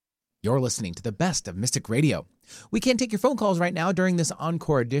You're listening to the best of Mystic Radio. We can't take your phone calls right now during this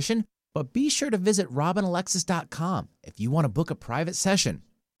encore edition, but be sure to visit robinalexis.com if you want to book a private session.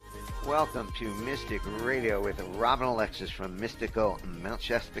 Welcome to Mystic Radio with Robin Alexis from mystical Mount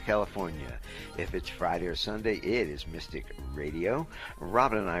Shasta, California. If it's Friday or Sunday, it is Mystic Radio.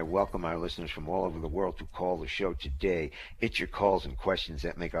 Robin and I welcome our listeners from all over the world to call the show today. It's your calls and questions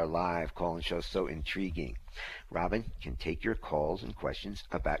that make our live call-in show so intriguing. Robin can take your calls and questions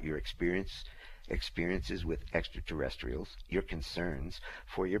about your experiences with extraterrestrials, your concerns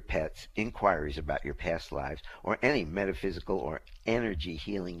for your pets, inquiries about your past lives, or any metaphysical or energy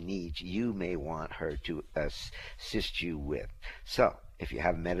healing needs you may want her to assist you with. So, if you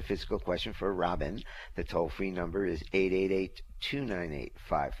have a metaphysical question for Robin, the toll-free number is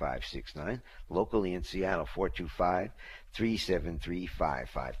 888-298-5569, locally in Seattle,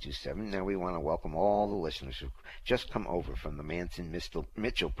 425-373-5527. Now, we want to welcome all the listeners who just come over from the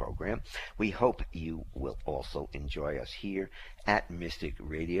Manson-Mitchell program. We hope you will also enjoy us here at Mystic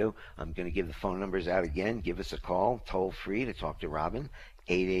Radio. I'm going to give the phone numbers out again. Give us a call, toll-free, to talk to Robin,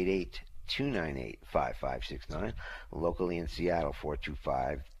 888-298-5569, locally in Seattle,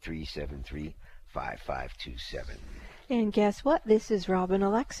 425-373-5527. And guess what? This is Robin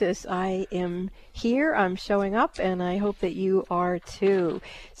Alexis. I am here, I'm showing up, and I hope that you are too.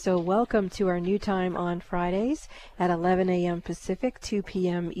 So welcome to our new time on Fridays at 11 a.m. Pacific, 2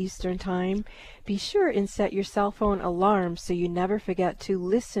 p.m. Eastern Time. Be sure and set your cell phone alarm so you never forget to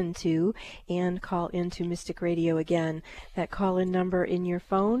listen to and call into Mystic Radio again. That call-in number in your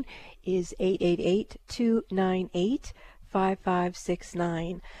phone is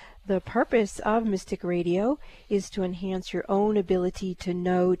 888-298-5569. The purpose of Mystic Radio is to enhance your own ability to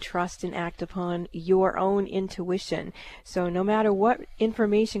know, trust, and act upon your own intuition. So no matter what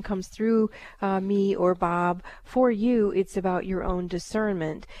information comes through me or Bob, for you, it's about your own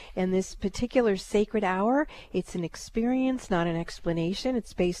discernment. And this particular sacred hour, it's an experience, not an explanation.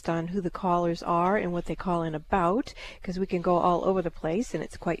 It's based on who the callers are and what they call in about, because we can go all over the place, and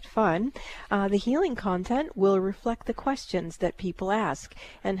it's quite fun. The healing content will reflect the questions that people ask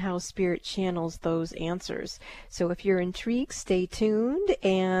and how Spirit channels those answers. So if you're intrigued, stay tuned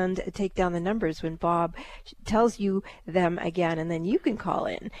and take down the numbers when Bob tells you them again, and then you can call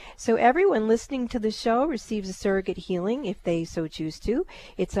in. So everyone listening to the show receives a surrogate healing if they so choose to.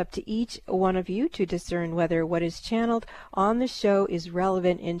 It's up to each one of you to discern whether what is channeled on the show is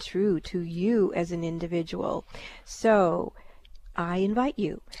relevant and true to you as an individual. So I invite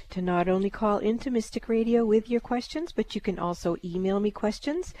you to not only call into Mystic Radio with your questions, but you can also email me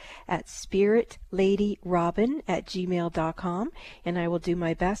questions at spiritladyrobin@gmail.com, and I will do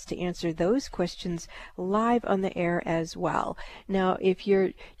my best to answer those questions live on the air as well. Now, if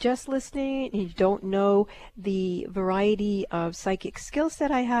you're just listening and you don't know the variety of psychic skills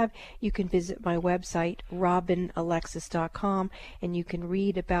that I have, you can visit my website, robinalexis.com, and you can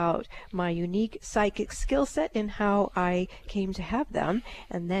read about my unique psychic skill set and how I came to have them,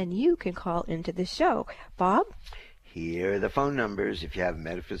 and then you can call into the show. Bob? Here are the phone numbers. If you have a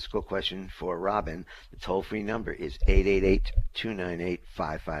metaphysical question for Robin, the toll-free number is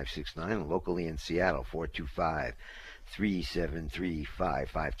 888-298-5569, locally in Seattle,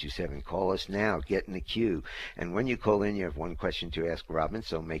 425-373-5527. Call us now. Get in the queue. And when you call in, you have one question to ask Robin,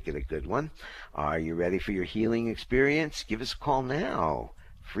 so make it a good one. Are you ready for your healing experience? Give us a call now.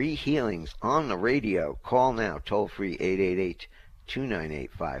 Free healings on the radio. Call now. Toll-free,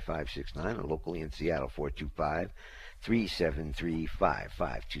 888-298-5569, or locally in Seattle,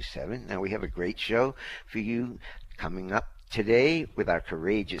 425-373-5527. Now, we have a great show for you coming up today with our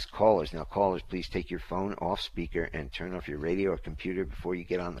courageous callers. Now, callers, please take your phone off speaker and turn off your radio or computer before you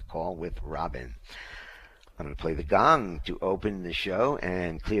get on the call with Robin. I'm going to play the gong to open the show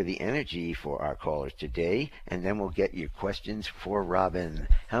and clear the energy for our callers today, and then we'll get your questions for Robin.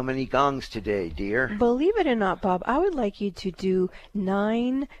 How many gongs today, dear? Believe it or not, Bob, I would like you to do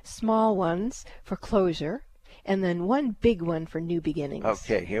 9 small ones for closure and then 1 big one for new beginnings.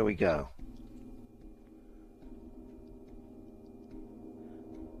 Okay, here we go.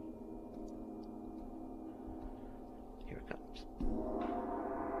 Here it comes.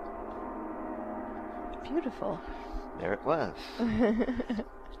 Beautiful. There it was.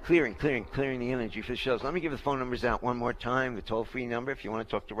 Clearing the energy for the shows. Let me give the phone numbers out one more time. The toll-free number, if you want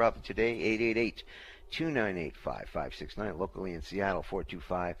to talk to Robin today, 888-298-5569, locally in Seattle,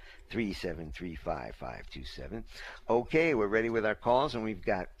 425-373-5527. Okay, we're ready with our calls, and we've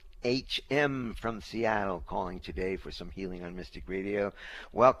got HM from Seattle calling today for some healing on Mystic Radio.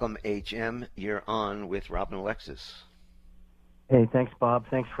 Welcome, HM. You're on with Robin Alexis. Hey, thanks, Bob.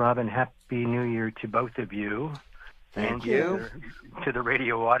 Thanks, Robin. Happy New Year to both of you. Thank And you? To the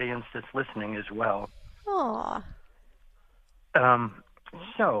radio audience that's listening as well. Aw.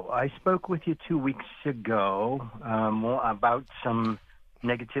 So I spoke with you 2 weeks ago about some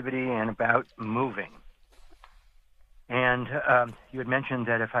negativity and about moving. And you had mentioned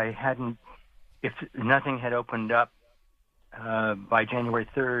that if nothing had opened up by January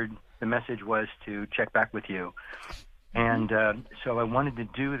 3rd, the message was to check back with you. And so I wanted to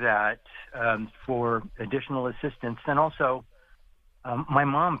do that for additional assistance. And also, my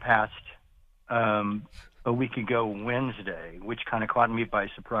mom passed a week ago Wednesday, which kind of caught me by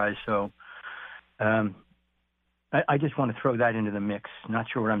surprise. So I just want to throw that into the mix. Not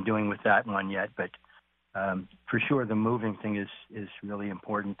sure what I'm doing with that one yet, but for sure the moving thing is really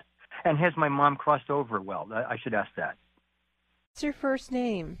important. And has my mom crossed over well? I should ask that. What's your first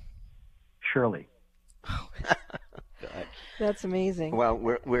name? Shirley. That's amazing. Well,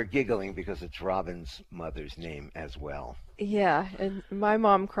 we're giggling because it's Robin's mother's name as well. Yeah, and my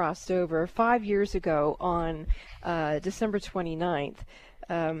mom crossed over 5 years ago on December 29th.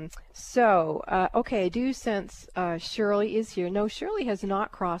 Okay, I do sense Shirley is here. No, Shirley has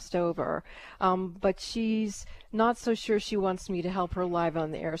not crossed over, but she's not so sure she wants me to help her live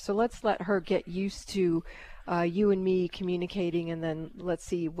on the air. So let's let her get used to you and me communicating, and then let's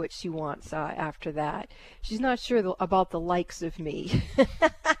see what she wants after that. She's not sure about the likes of me,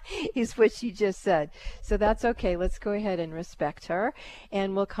 is what she just said. So that's okay. Let's go ahead and respect her,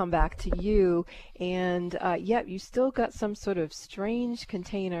 and we'll come back to you. And you still got some sort of strange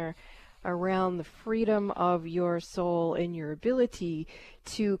container around the freedom of your soul and your ability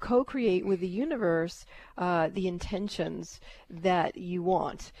to co-create with the universe the intentions that you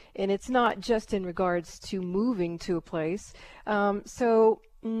want. And it's not just in regards to moving to a place. I'm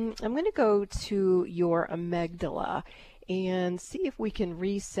going to go to your amygdala and see if we can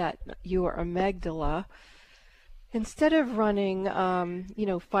reset your amygdala. Instead of running,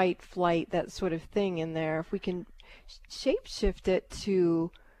 fight, flight, that sort of thing in there, if we can shape-shift it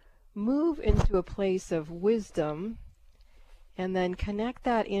to move into a place of wisdom, and then connect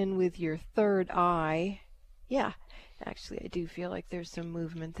that in with your third eye. Yeah, actually I do feel like there's some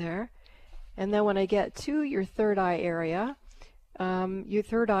movement there. And then when I get to your third eye area, your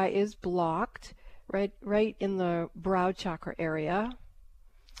third eye is blocked right in the brow chakra area.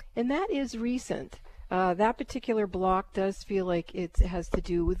 And that is recent. That particular block does feel like it has to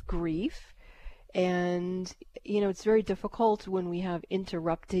do with grief. And, it's very difficult when we have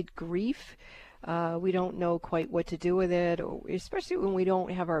interrupted grief. We don't know quite what to do with it, or especially when we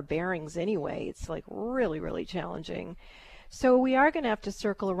don't have our bearings anyway. It's like really, really challenging. So we are going to have to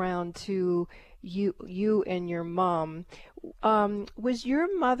circle around to you and your mom. Was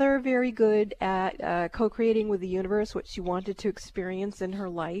your mother very good at co-creating with the universe what she wanted to experience in her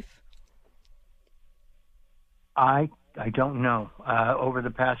life? I don't know. Over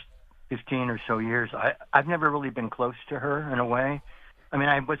the past 15 or so years, I've never really been close to her in a way. I mean,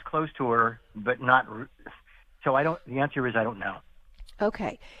 I was close to her, but not. So I don't. The answer is I don't know.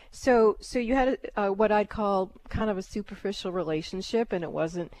 Okay, so you had what I'd call kind of a superficial relationship, and it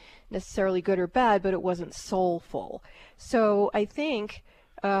wasn't necessarily good or bad, but it wasn't soulful. So I think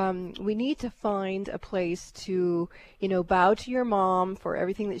we need to find a place to, bow to your mom for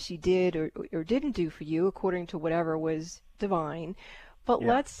everything that she did or didn't do for you, according to whatever was divine. But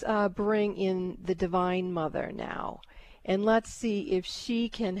let's bring in the Divine Mother now, and let's see if she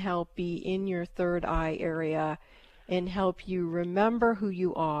can help be in your third eye area and help you remember who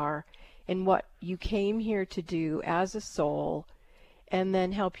you are and what you came here to do as a soul, and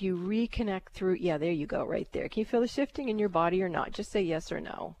then help you reconnect through. Yeah, there you go, right there. Can you feel the shifting in your body or not? Just say yes or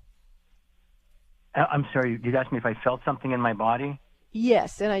no. I'm sorry, you asked me if I felt something in my body?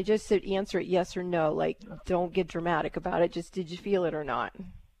 Yes, and I just said answer it yes or no. Like, don't get dramatic about it. Just, did you feel it or not?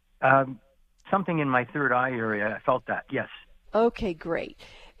 Something in my third eye area. I felt that, yes. Okay, great.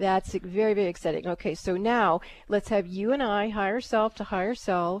 That's very, very exciting. Okay, so now let's have you and I, higher self to higher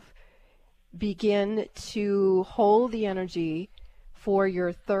self, begin to hold the energy for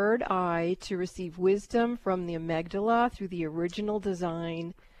your third eye to receive wisdom from the amygdala through the original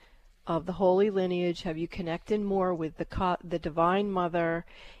design of the holy lineage. Have you connected more with the Divine Mother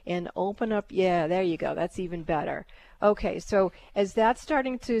and open up? Yeah, there you go. That's even better. Okay, so as that's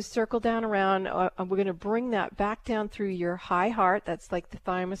starting to circle down around, we're going to bring that back down through your high heart. That's like the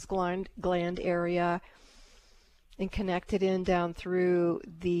thymus gland area, and connect it in down through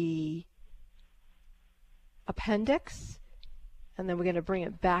the appendix. And then we're going to bring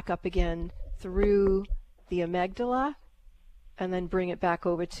it back up again through the amygdala, and then bring it back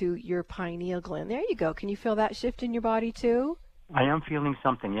over to your pineal gland. There you go. Can you feel that shift in your body too? I am feeling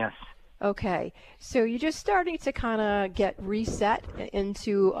something, yes. Okay, so you're just starting to kind of get reset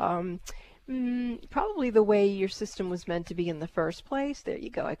into probably the way your system was meant to be in the first place. There you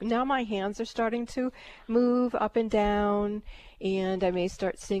go. Now my hands are starting to move up and down, and I may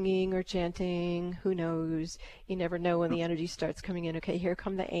start singing or chanting. Who knows? You never know when the energy starts coming in. Okay, here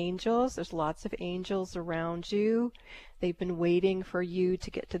come the angels. There's lots of angels around you. They've been waiting for you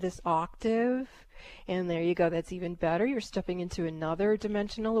to get to this octave. And there you go. That's even better. You're stepping into another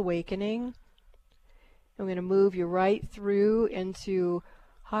dimensional awakening. I'm going to move you right through into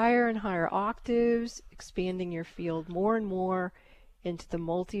higher and higher octaves, expanding your field more and more into the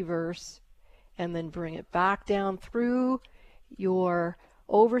multiverse, and then bring it back down through your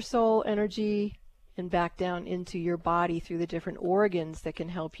oversoul energy and back down into your body through the different organs that can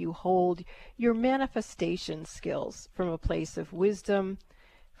help you hold your manifestation skills from a place of wisdom,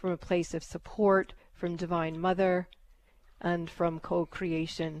 from a place of support from Divine Mother, and from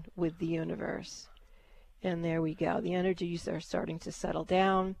co-creation with the universe. And there we go. The energies are starting to settle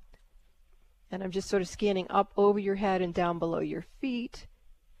down. And I'm just sort of scanning up over your head and down below your feet.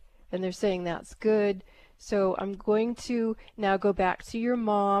 And they're saying that's good. So I'm going to now go back to your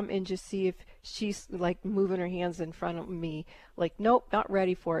mom and just see if she's like moving her hands in front of me. Like, nope, not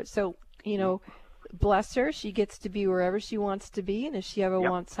ready for it. So, you know, bless her. She gets to be wherever she wants to be. And if she ever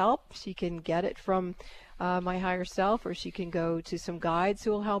wants help, she can get it from my higher self, or she can go to some guides who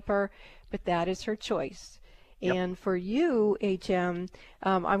will help her. But that is her choice. Yep. And for you, HM,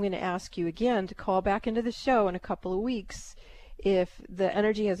 I'm going to ask you again to call back into the show in a couple of weeks if the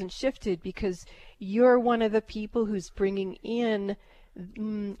energy hasn't shifted, because you're one of the people who's bringing in,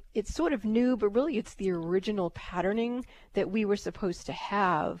 it's sort of new, but really it's the original patterning that we were supposed to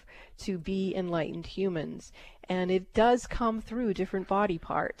have to be enlightened humans. And it does come through different body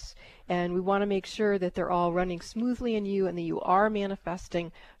parts. And we want to make sure that they're all running smoothly in you and that you are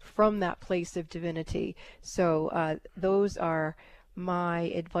manifesting from that place of divinity. So those are my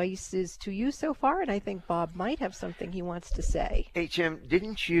advices to you so far. And I think Bob might have something he wants to say. HM,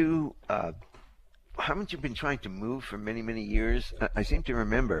 didn't you, haven't you been trying to move for many, many years? I seem to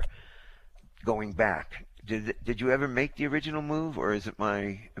remember going back. Did you ever make the original move, or is it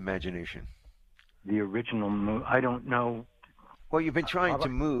my imagination? The original move, I don't know. Well, you've been trying to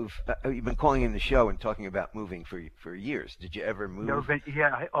move. You've been calling in the show and talking about moving for years. Did you ever move? No, but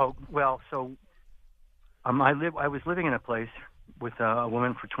yeah. So I was living in a place with a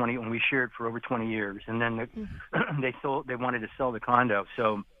woman for 20, and we shared for over 20 years. And then they wanted to sell the condo,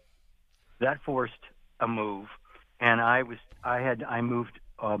 so that forced a move. And I moved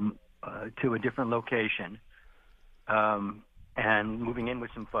to a different location, and moving in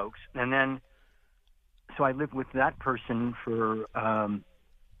with some folks, and then. So I lived with that person for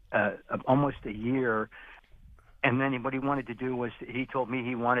almost a year, and then what he wanted to do was, he told me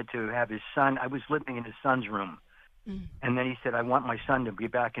he wanted to have his son. I was living in his son's room, and then he said, I want my son to be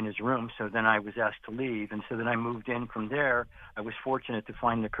back in his room. So then I was asked to leave, and so then I moved in from there. I was fortunate to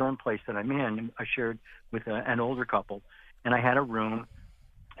find the current place that I'm in. I shared with an older couple, and I had a room.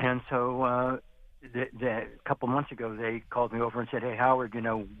 And so a couple months ago, they called me over and said, hey, Howard,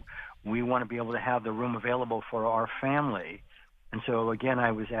 we want to be able to have the room available for our family. And so again,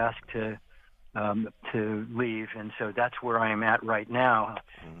 I was asked to leave, and so that's where I am at right now.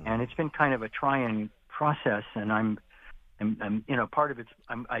 And it's been kind of a trying process, and I'm part of it's.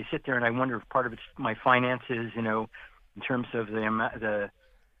 I sit there and I wonder if part of it's my finances, in terms of the amount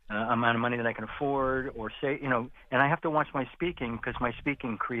of money that I can afford, or say, and I have to watch my speaking, because my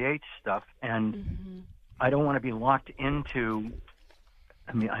speaking creates stuff, and I don't want to be locked into.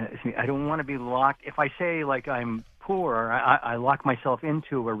 I don't want to be locked. If I say like I'm poor, I lock myself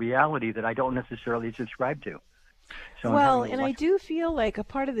into a reality that I don't necessarily subscribe to. So I do feel like a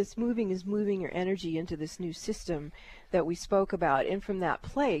part of this moving is moving your energy into this new system that we spoke about. And from that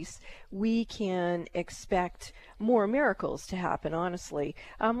place, we can expect more miracles to happen, honestly.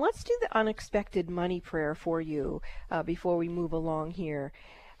 Let's do the unexpected money prayer for you before we move along here.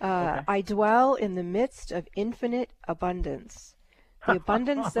 Okay. I dwell in the midst of infinite abundance. The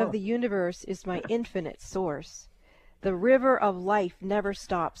abundance of the universe is my infinite source. The river of life never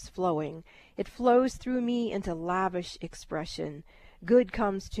stops flowing. It flows through me into lavish expression. Good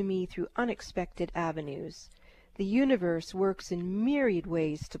comes to me through unexpected avenues. The universe works in myriad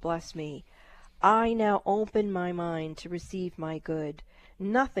ways to bless me. I now open my mind to receive my good.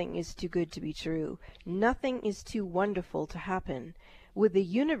 Nothing is too good to be true. Nothing is too wonderful to happen. With the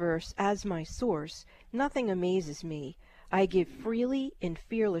universe as my source, nothing amazes me. I give freely and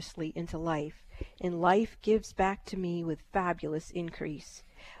fearlessly into life, and life gives back to me with fabulous increase.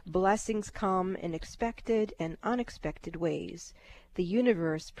 Blessings come in expected and unexpected ways. the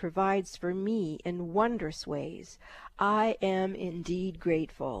universe provides for me in wondrous ways. I am indeed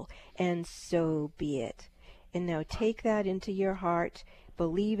grateful, and so be it. And now take that into your heart,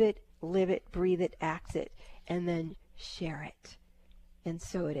 believe it, live it, breathe it, act it, and then share it. And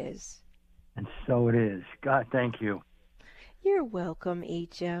so it is. And so it is. God, thank you. You're welcome,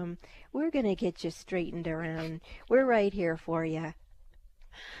 HM. We're going to get you straightened around. We're right here for you.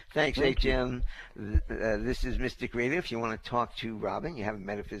 Thanks, HM. This is Mystic Radio. If you want to talk to Robin, you have a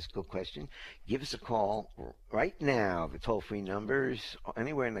metaphysical question, give us a call right now. The toll-free numbers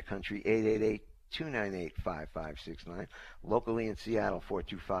anywhere in the country, 888-298-5569. Locally in Seattle,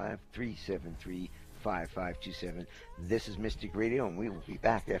 425-373-5527. This is Mystic Radio, and we will be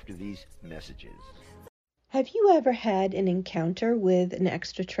back after these messages. Have you ever had an encounter with an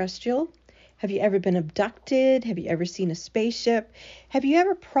extraterrestrial? Have you ever been abducted? Have you ever seen a spaceship? Have you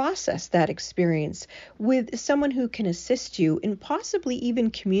ever processed that experience with someone who can assist you in possibly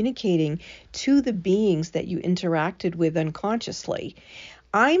even communicating to the beings that you interacted with unconsciously?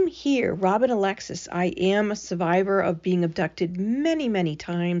 I'm here, Robin Alexis. I am a survivor of being abducted many, many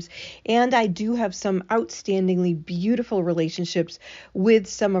times, and I do have some outstandingly beautiful relationships with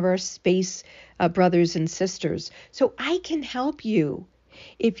some of our space brothers and sisters. So I can help you.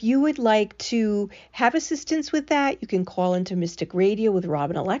 If you would like to have assistance with that, you can call into Mystic Radio with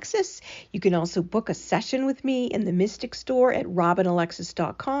Robin Alexis. You can also book a session with me in the Mystic Store at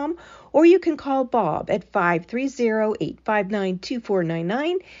robinalexis.com, or you can call Bob at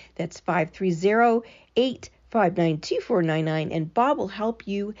 530-859-2499. That's 530-859-2499, and Bob will help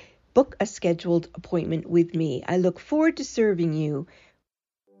you book a scheduled appointment with me. I look forward to serving you.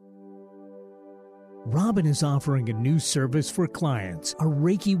 Robin is offering a new service for clients, a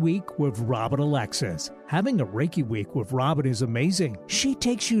Reiki Week with Robin Alexis. Having a Reiki Week with Robin is amazing. She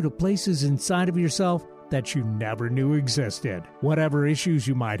takes you to places inside of yourself that you never knew existed. Whatever issues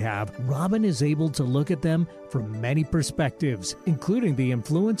you might have, Robin is able to look at them from many perspectives, including the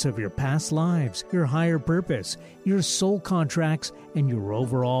influence of your past lives, your higher purpose, your soul contracts, and your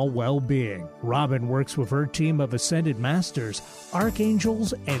overall well-being. Robin works with her team of ascended masters,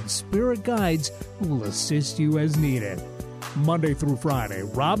 archangels, and spirit guides who will assist you as needed. Monday through Friday,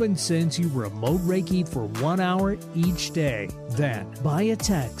 Robin sends you remote Reiki for 1 hour each day. Then, by a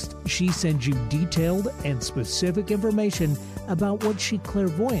text, she sends you detailed and specific information about what she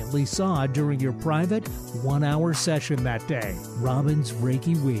clairvoyantly saw during your private 1-hour session that day. Robin's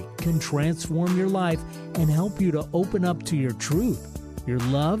Reiki Week can transform your life and help you to open up to your truth, your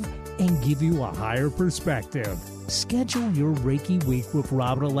love, and give you a higher perspective. Schedule your Reiki Week with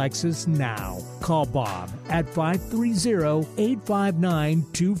Robin Alexis now. Call Bob at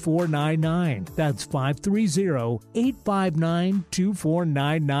 530-859-2499. That's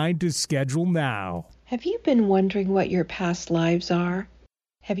 530-859-2499 to schedule now. Have you been wondering what your past lives are?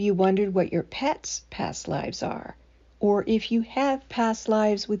 Have you wondered what your pets' past lives are? Or if you have past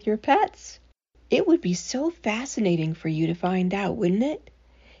lives with your pets? It would be so fascinating for you to find out, wouldn't it?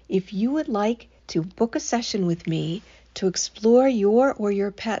 If you would like to book a session with me to explore your or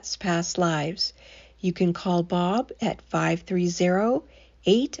your pet's past lives, you can call Bob at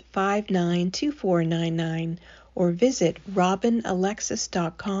 530-859-2499 or visit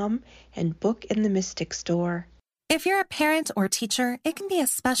robinalexis.com and book in the Mystic Store. If you're a parent or teacher, it can be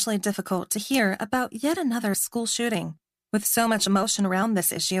especially difficult to hear about yet another school shooting. With so much emotion around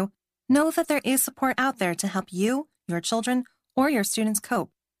this issue, know that there is support out there to help you, your children, or your students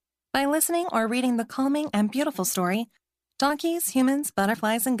cope. By listening or reading the calming and beautiful story, Donkeys, Humans,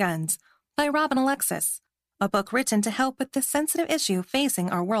 Butterflies, and Guns by Robin Alexis, a book written to help with this sensitive issue facing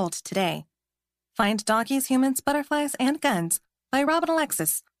our world today. Find Donkeys, Humans, Butterflies, and Guns by Robin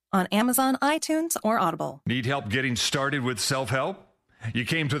Alexis on Amazon, iTunes, or Audible. Need help getting started with self-help? You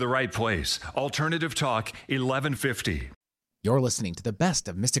came to the right place. Alternative Talk 1150. You're listening to the best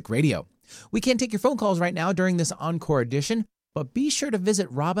of Mystic Radio. We can't take your phone calls right now during this encore edition, but be sure to visit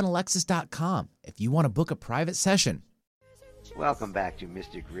robinalexis.com if you want to book a private session. Welcome back to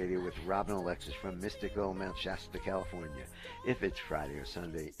Mystic Radio with Robin Alexis from mystical Mount Shasta, California. If it's Friday or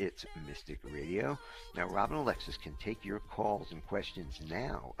Sunday, it's Mystic Radio. Now, Robin Alexis can take your calls and questions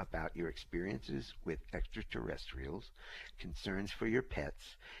now about your experiences with extraterrestrials, concerns for your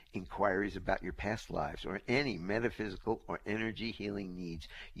pets, inquiries about your past lives, or any metaphysical or energy healing needs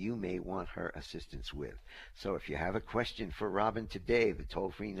you may want her assistance with. So if you have a question for Robin today, the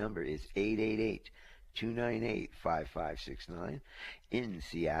toll-free number is 888-298-5569. In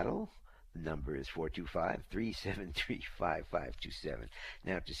Seattle, the number is 425-373-5527.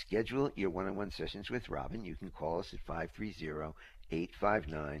 Now, to schedule your one-on-one sessions with Robin, you can call us at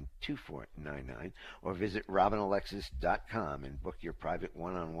 859-2499, or visit robinalexis.com and book your private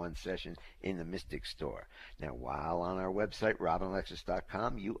one-on-one session in the Mystic Store. Now, while on our website,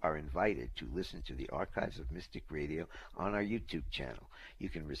 robinalexis.com, you are invited to listen to the archives of Mystic Radio on our YouTube channel. You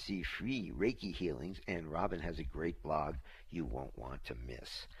can receive free Reiki healings, and Robin has a great blog you won't want to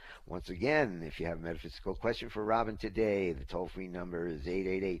miss. Once again, if you have a metaphysical question for Robin today, the toll-free number is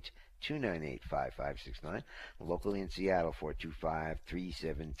 888-298-5569. Locally in Seattle,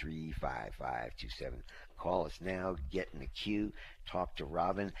 425-373-5527. Call us now, get in the queue, talk to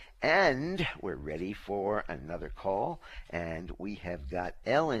Robin, and we're ready for another call. And we have got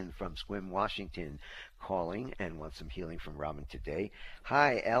Ellen from Sequim, Washington, calling and wants some healing from Robin today.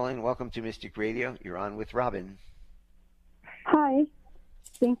 Hi, Ellen. Welcome to Mystic Radio. You're on with Robin. Hi.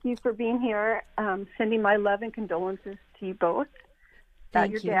 Thank you for being here. Sending my love and condolences to you both.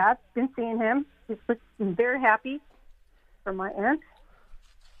 Thank your you. dad. Been seeing him. He's been very happy for my aunt.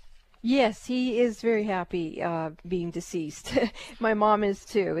 Yes, he is very happy being deceased. My mom is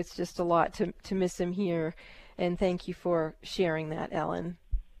too. It's just a lot to miss him here. And thank you for sharing that, Ellen.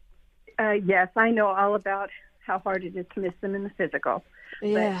 Yes, I know all about how hard it is to miss them in the physical.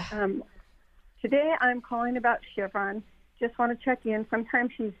 Yeah. But, today I'm calling about Chevron. Just want to check in.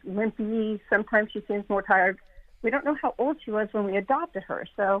 Sometimes she's limpy. Sometimes she seems more tired. We don't know how old she was when we adopted her,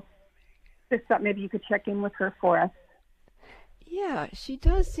 so just thought maybe you could check in with her for us. Yeah, she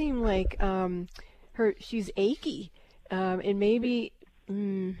does seem like she's achy, and maybe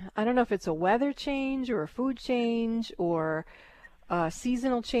I don't know if it's a weather change or a food change or a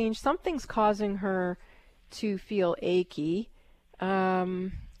seasonal change. Something's causing her to feel achy.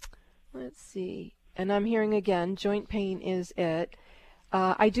 Let's see. And I'm hearing again, joint pain is it.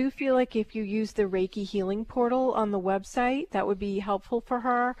 I do feel like if you use the Reiki healing portal on the website, that would be helpful for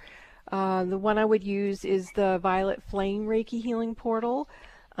her. The one I would use is the Violet Flame Reiki healing portal.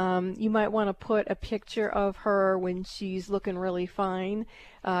 You might want to put a picture of her when she's looking really fine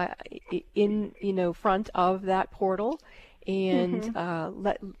in front of that portal. And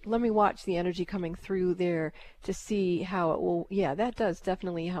let me watch the energy coming through there to see how it will. Yeah, that does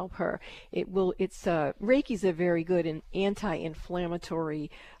definitely help her. It's Reiki's a very good and anti-inflammatory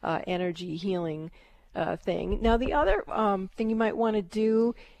energy healing thing. Now the other thing you might want to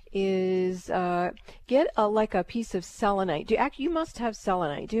do is get like a piece of selenite. You must have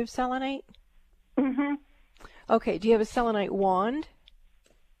selenite. Do you have selenite? Mm-hmm. Okay. Do you have a selenite wand?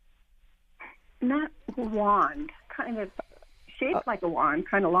 Not wand, kind of shaped like a wand,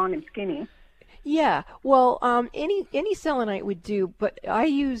 kind of long and skinny. Yeah, well, any selenite would do, but I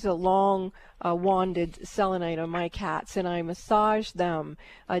use a long wanded selenite on my cats, and I massage them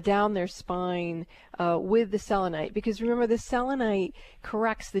down their spine with the selenite, because remember, the selenite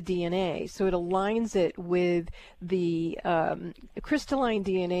corrects the DNA, so it aligns it with the crystalline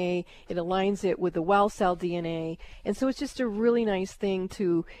DNA, it aligns it with the well cell DNA, and so it's just a really nice thing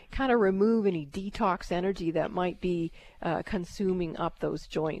to kind of remove any detox energy that might be consuming up those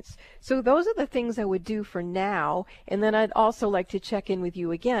joints. So those are the things I would do for now, and then I'd also like to check in with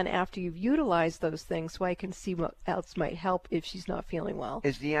you again after you've utilized those things so I can see what else might help if she's not feeling well.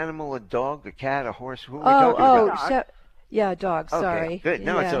 Is the animal a dog, a cat, a horse? Who are we talking about? Yeah, dog, Okay, sorry. good.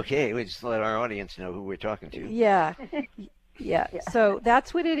 No, yeah. It's okay. We just let our audience know who we're talking to. Yeah. Yeah, so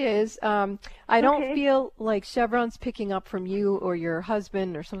that's what it is. I don't feel like Chevron's picking up from you or your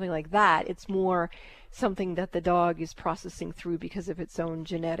husband or something like that. It's more something that the dog is processing through because of its own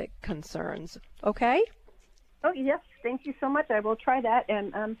genetic concerns. Okay? Oh, yes. Thank you so much. I will try that.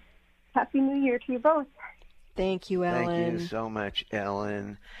 And Happy New Year to you both. Thank you, Ellen. Thank you so much,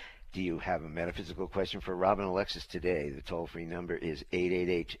 Ellen. Do you have a metaphysical question for Robin Alexis today? The toll-free number is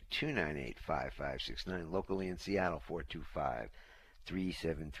 888-298-5569. Locally in Seattle,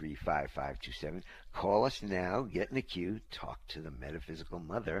 425-373-5527. Call us now, get in the queue, talk to the metaphysical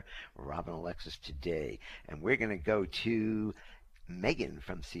mother, Robin Alexis, today. And we're going to go to Megan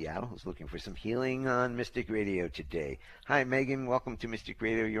from Seattle, who's looking for some healing on Mystic Radio today. Hi, Megan. Welcome to Mystic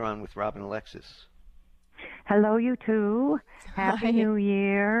Radio. You're on with Robin Alexis. Hello, you two. Happy Hi. New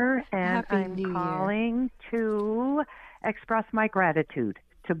Year. And Happy I'm New Year. calling to express my gratitude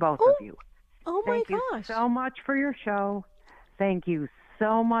to both of you. Oh, my Thank you gosh. so much for your show. Thank you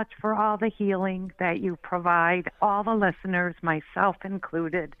so much for all the healing that you provide, all the listeners, myself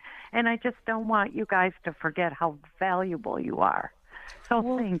included. And I just don't want you guys to forget how valuable you are.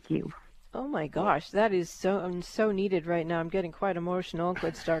 So thank you. Oh my gosh, that is so needed right now. I'm getting quite emotional.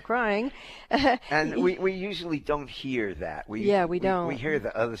 Could start crying. And we usually don't hear that. We don't. We hear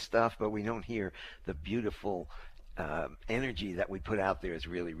the other stuff, but we don't hear the beautiful energy that we put out there is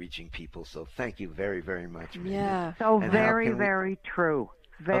really reaching people. So thank you very, very much, Megan. Yeah. So And very true.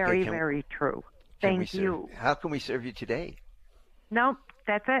 Very, Okay, very true. can we Thank you. How can we serve you today? No,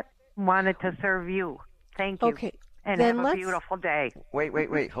 that's it. Wanted to serve you. Thank you. Okay. And Then have a let's- beautiful day.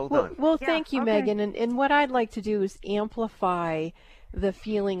 Wait, hold Well, on. well, Yeah, thank you, okay. Megan. And what I'd like to do is amplify the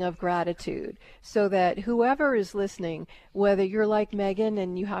feeling of gratitude so that whoever is listening, whether you're like Megan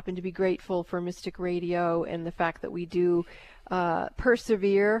and you happen to be grateful for Mystic Radio and the fact that we do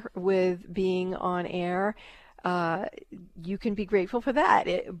persevere with being on air, you can be grateful for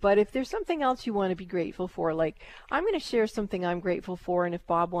that. But if there's something else you want to be grateful for, like I'm going to share something I'm grateful for, and if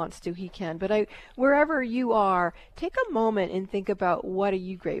Bob wants to, he can. But wherever you are, take a moment and think about what are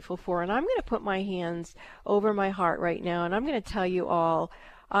you grateful for. And I'm going to put my hands over my heart right now, and I'm going to tell you all,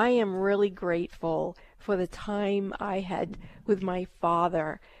 I am really grateful for the time I had with my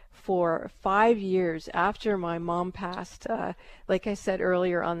father for 5 years after my mom passed, like I said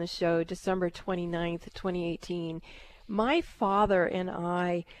earlier on the show, December 29th, 2018. My father and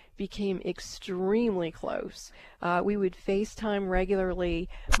I became extremely close. We would FaceTime regularly.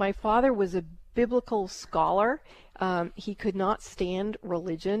 My father was a biblical scholar. He could not stand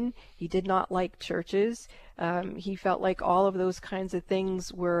religion. He did not like churches. He felt like all of those kinds of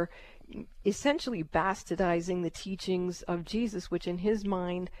things were essentially bastardizing the teachings of Jesus, which in his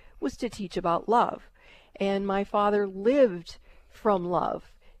mind was to teach about love. And my father lived from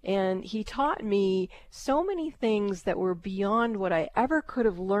love. And he taught me so many things that were beyond what I ever could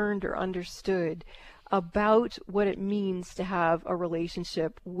have learned or understood about what it means to have a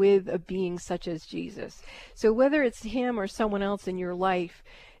relationship with a being such as Jesus. So whether it's him or someone else in your life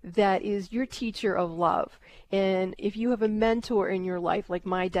that is your teacher of love, and if you have a mentor in your life like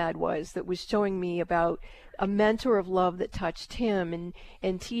my dad was, that was showing me about a mentor of love that touched him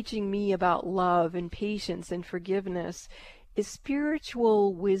and teaching me about love and patience and forgiveness, is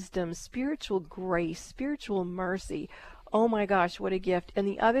spiritual wisdom, spiritual grace, spiritual mercy. Oh my gosh, what a gift. And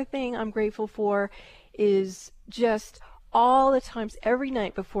the other thing I'm grateful for is just all the times, every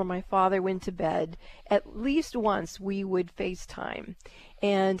night before my father went to bed, at least once we would FaceTime.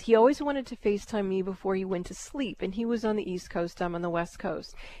 And he always wanted to FaceTime me before he went to sleep. And he was on the East Coast, I'm on the West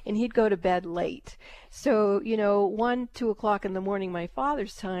Coast. And he'd go to bed late. So, 1, 2 o'clock in the morning, my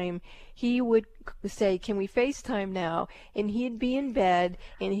father's time, he would say, can we FaceTime now? And he'd be in bed,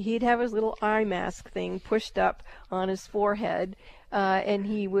 and he'd have his little eye mask thing pushed up on his forehead. And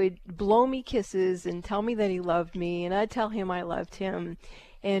he would blow me kisses and tell me that he loved me, and I'd tell him I loved him.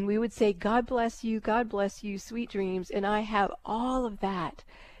 And we would say, God bless you, sweet dreams. And I have all of that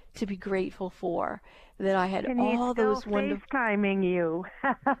to be grateful for, that I had And all he's those still wonderful... FaceTiming you.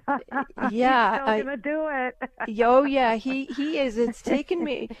 Yeah. He's still going to do it. Oh, yeah, he is. It's taken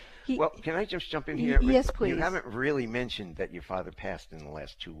me... Well, can I just jump in here? Yes, please. You haven't really mentioned that your father passed in the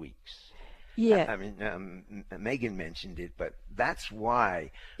last 2 weeks. Yeah. I mean, Megan mentioned it, but that's why.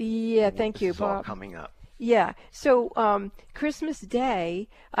 Yeah, thank you, this is all Bob. coming up. Yeah. So Christmas Day,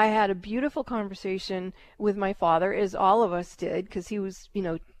 I had a beautiful conversation with my father, as all of us did, because he was,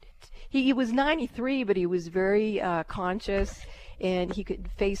 he was 93, but he was very conscious, and he could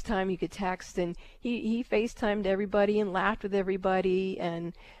FaceTime, he could text, and he FaceTimed everybody and laughed with everybody,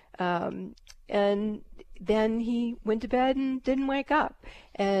 and then he went to bed and didn't wake up.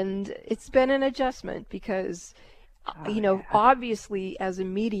 And it's been an adjustment because, obviously as a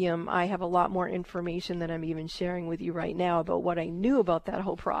medium, I have a lot more information than I'm even sharing with you right now about what I knew about that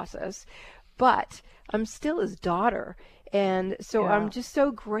whole process. But I'm still his daughter. And so I'm just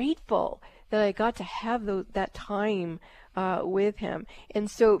so grateful that I got to have that time with him.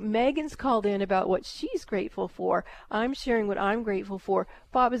 And so Megan's called in about what she's grateful for. I'm sharing what I'm grateful for.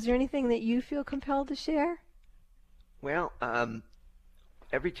 Bob, is there anything that you feel compelled to share? Well,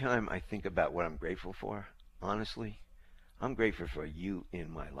 every time I think about what I'm grateful for, honestly, I'm grateful for you in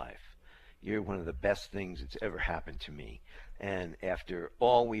my life. You're one of the best things that's ever happened to me. And after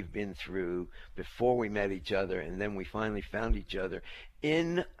all we've been through, before we met each other, and then we finally found each other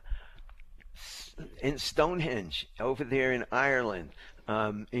in Stonehenge, over there in Ireland,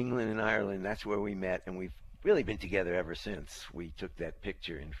 England and Ireland, that's where we met, and we've really been together ever since we took that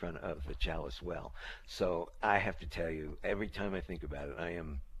picture in front of the Chalice Well. So I have to tell you, every time I think about it, I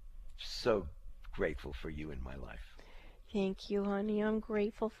am so grateful for you in my life. Thank you, honey. I'm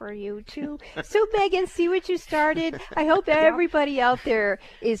grateful for you too. So, Megan, see what you started? I hope everybody out there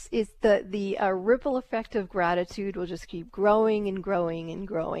is the ripple effect of gratitude will just keep growing and growing and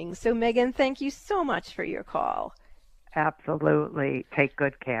growing. So, Megan, thank you so much for your call. Absolutely. Take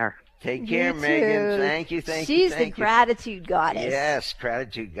good care. Take care, You Megan. too. Thank you. She's the gratitude goddess. Yes,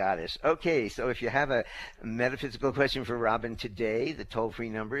 gratitude goddess. Okay, so if you have a metaphysical question for Robin today, the toll-free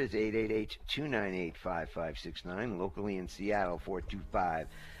number is 888-298-5569. Locally in Seattle,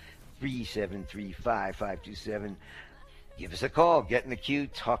 425-373-5527. Give us a call. Get in the queue.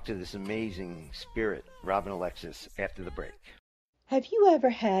 Talk to this amazing spirit, Robin Alexis, after the break. Have you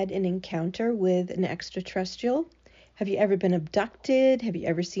ever had an encounter with an extraterrestrial? Have you ever been abducted? Have you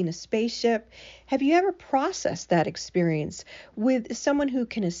ever seen a spaceship? Have you ever processed that experience with someone who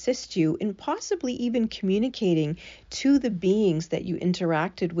can assist you in possibly even communicating to the beings that you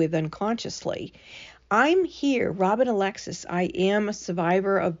interacted with unconsciously? I'm here, Robin Alexis. I am a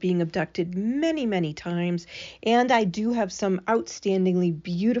survivor of being abducted many, many times, and I do have some outstandingly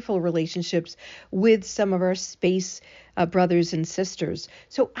beautiful relationships with some of our space brothers and sisters.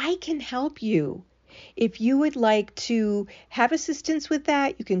 So I can help you. If you would like to have assistance with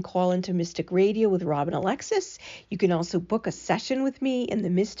that, you can call into Mystic Radio with Robin Alexis. You can also book a session with me in the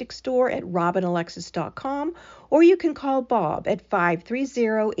Mystic Store at robinalexis.com, or you can call Bob at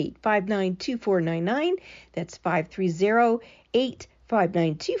 530-859-2499. That's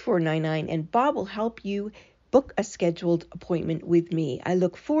 530-859-2499, and Bob will help you book a scheduled appointment with me. I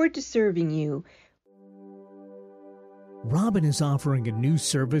look forward to serving you. Robin is offering a new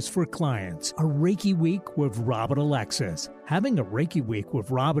service for clients, a Reiki Week with Robin Alexis. Having a Reiki Week with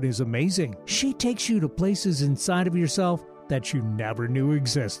Robin is amazing. She takes you to places inside of yourself that you never knew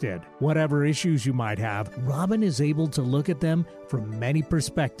existed. Whatever issues you might have, Robin is able to look at them from many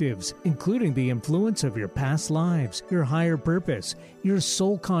perspectives, including the influence of your past lives, your higher purpose, your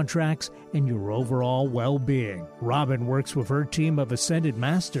soul contracts, and your overall well-being. Robin works with her team of ascended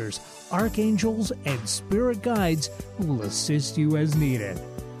masters, archangels, and spirit guides who will assist you as needed.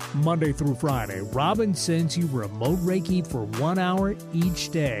 Monday through Friday, Robin sends you remote Reiki for 1 hour each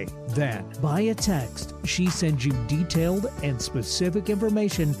day. Then, via text, she sends you detailed and specific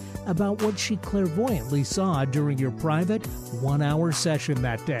information about what she clairvoyantly saw during your private 1 hour session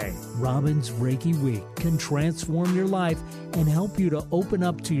that day. Robin's Reiki Week can transform your life and help you to open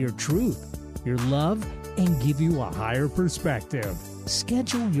up to your truth, your love, and give you a higher perspective.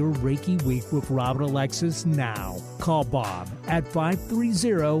 Schedule your Reiki Week with Robin Alexis now. Call Bob at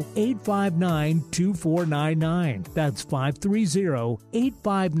 530-859-2499. That's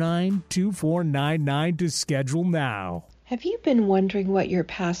 530-859-2499 to schedule now. Have you been wondering what your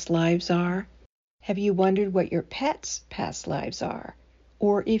past lives are? Have you wondered what your pets' past lives are?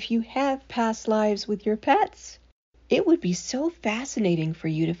 Or if you have past lives with your pets? It would be so fascinating for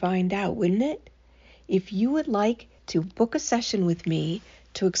you to find out, wouldn't it? If you would like to book a session with me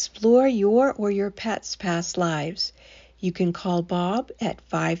to explore your or your pet's past lives, you can call Bob at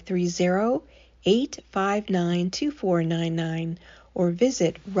 530-859-2499 or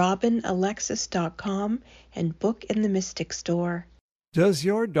visit robinalexis.com and book in the Mystic Store. Does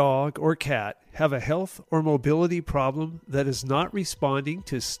your dog or cat have a health or mobility problem that is not responding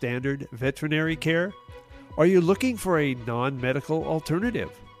to standard veterinary care? Are you looking for a non-medical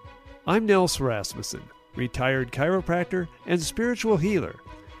alternative? I'm Nels Rasmussen, retired chiropractor and spiritual healer.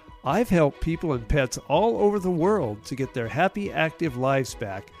 I've helped people and pets all over the world to get their happy, active lives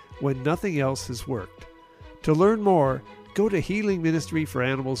back when nothing else has worked. To learn more, go to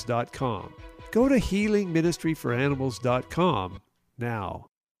healingministryforanimals.com. Go to healingministryforanimals.com now.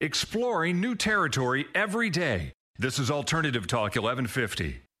 Exploring new territory every day. This is Alternative Talk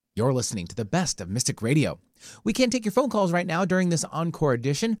 1150. You're listening to the best of Mystic Radio. We can't take your phone calls right now during this encore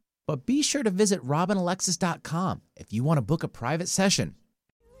edition, but be sure to visit robinalexis.com if you want to book a private session.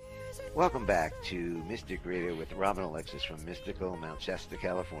 Welcome back to Mystic Radio with Robin Alexis from mystical Mount Shasta,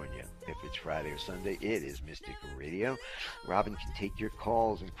 California. If it's Friday or Sunday, it is Mystic Radio. Robin can take your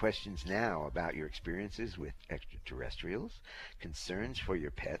calls and questions now about your experiences with extraterrestrials, concerns for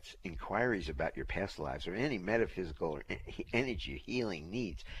your pets, inquiries about your past lives, or any metaphysical or energy healing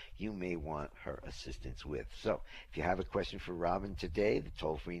needs you may want her assistance with. So, if you have a question for Robin today, the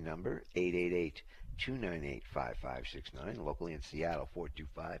toll-free number, 888-298-5569, locally in Seattle,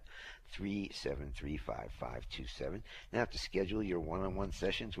 425-373-5527. Now, to schedule your one-on-one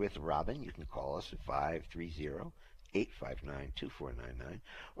sessions with Robin, you can call us at 530-859-2499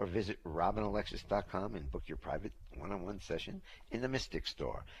 or visit robinalexis.com and book your private one-on-one session in the Mystic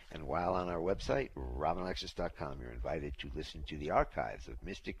Store. And while on our website, robinalexis.com, you're invited to listen to the archives of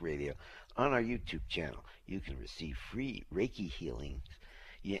Mystic Radio on our YouTube channel. You can receive free Reiki healings.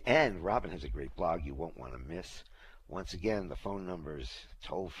 And Robin has a great blog you won't want to miss. Once again, the phone number is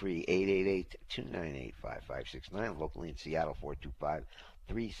toll-free, 888-298-5569, locally in Seattle,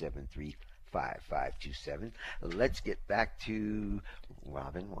 5527. Let's get back to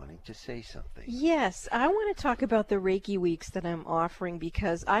Robin wanting to say something. Yes, I want to talk about the Reiki weeks that I'm offering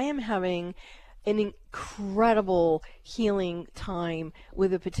because I am having an incredible healing time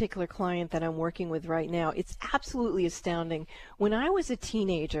with a particular client that I'm working with right now. It's absolutely astounding. When I was a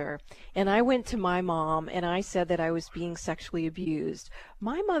teenager and I went to my mom and I said that I was being sexually abused,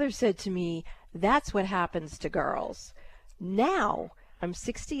 my mother said to me, "That's what happens to girls." Now, I'm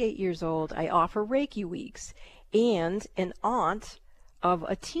 68 years old. I offer Reiki weeks, and an aunt of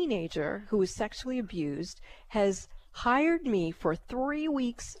a teenager who was sexually abused has hired me for 3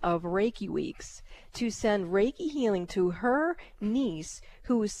 weeks of Reiki weeks to send Reiki healing to her niece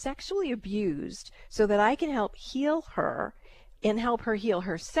who was sexually abused so that I can help heal her and help her heal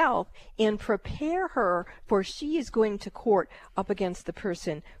herself and prepare her for she is going to court up against the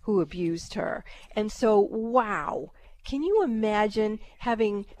person who abused her. And so, wow, can you imagine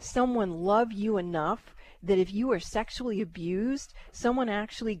having someone love you enough that if you were sexually abused, someone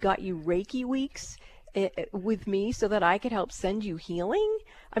actually got you Reiki weeks with me so that I could help send you healing?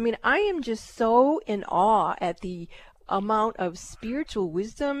 I mean, I am just so in awe at the amount of spiritual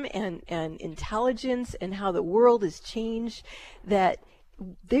wisdom and intelligence and how the world has changed, that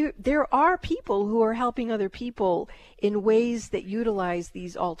there are people who are helping other people in ways that utilize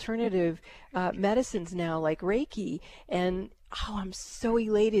these alternative medicines now, like Reiki. And I'm so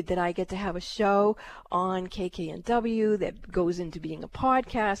elated that I get to have a show on KKNW that goes into being a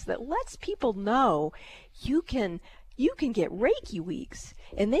podcast that lets people know you can get Reiki weeks,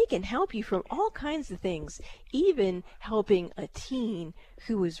 and they can help you from all kinds of things, even helping a teen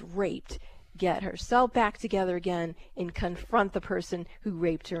who was raped get herself back together again and confront the person who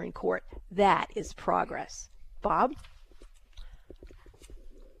raped her in court. That is progress. Bob?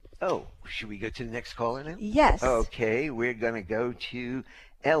 Oh, should we go to the next caller now? Yes. Okay, we're going to go to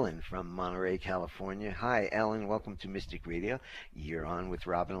Ellen from Monterey, California. Hi, Ellen. Welcome to Mystic Radio. You're on with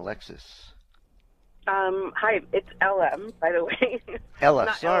Robin Alexis. Hi, it's LM, by the way.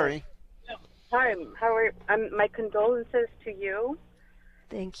 Ella, sorry. Hi, how are you? My condolences to you.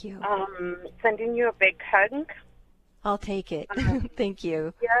 Thank you. Sending you a big hug. I'll take it. Thank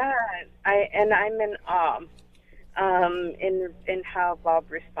you. Yeah, I'm in awe in how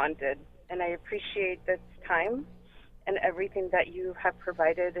Bob responded, and I appreciate this time and everything that you have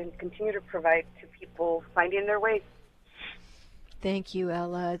provided and continue to provide to people finding their way. Thank you,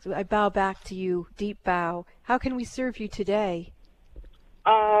 Ella. I bow back to you. Deep bow. How can we serve you today?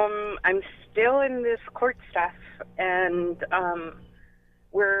 I'm still in this court stuff, and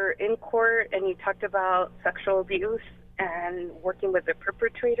we're in court, and you talked about sexual abuse and working with the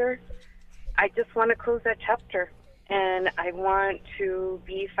perpetrator. I just want to close that chapter, and I want to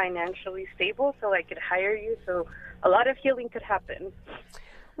be financially stable so I could hire you, so a lot of healing could happen.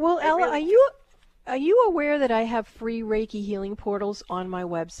 Well, Ella, are you aware that I have free Reiki healing portals on my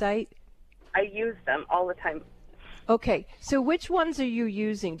website? I use them all the time. Okay, so which ones are you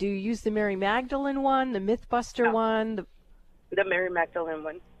using? Do you use the Mary Magdalene one, the Mythbuster one? The Mary Magdalene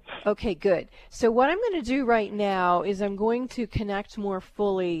one. Okay, good. So what I'm going to do right now is I'm going to connect more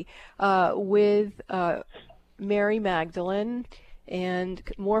fully with Mary Magdalene and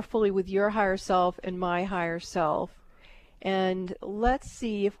more fully with your higher self and my higher self. And let's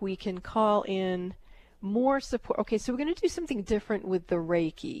see if we can call in more support. Okay, so we're going to do something different with the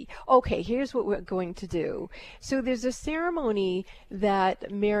Reiki. Okay, here's what we're going to do. So there's a ceremony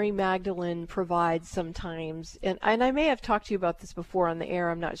that Mary Magdalene provides sometimes, and I may have talked to you about this before on the air,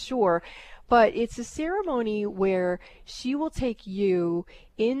 I'm not sure, but it's a ceremony where she will take you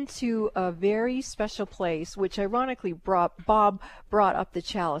into a very special place, which ironically Bob brought up the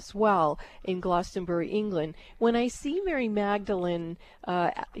Chalice Well in Glastonbury, England. When I see Mary Magdalene,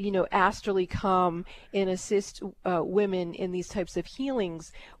 astrally come and assist women in these types of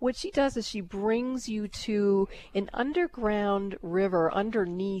healings, what she does is she brings you to an underground river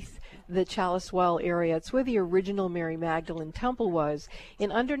underneath the Chalice Well area. It's where the original Mary Magdalene temple was,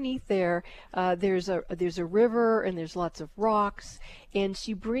 and underneath there, there's a river and there's lots of rocks, and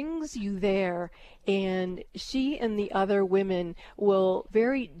she brings you there, and she and the other women will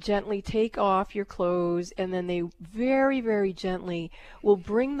very gently take off your clothes, and then they very, very gently will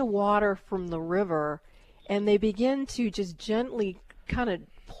bring the water from the river, and they begin to just gently kind of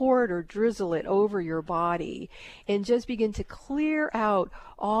pour it or drizzle it over your body and just begin to clear out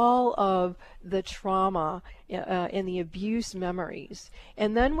all of the trauma and the abuse memories.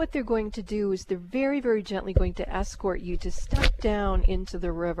 And then what they're going to do is they're very, very gently going to escort you to step down into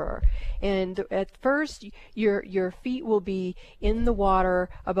the river. And at first, your feet will be in the water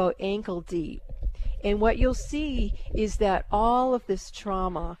about ankle deep. And what you'll see is that all of this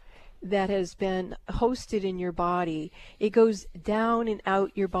trauma that has been hosted in your body. It goes down and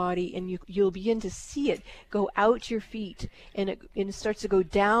out your body, and you'll begin to see it go out your feet, and it starts to go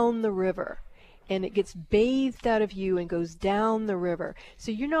down the river, and it gets bathed out of you and goes down the river.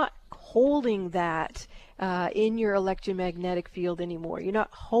 So you're not holding that in your electromagnetic field anymore. You're not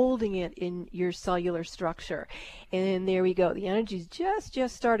holding it in your cellular structure. And there we go. The energy's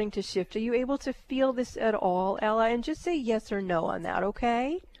just starting to shift. Are you able to feel this at all, Ella? And just say yes or no on that,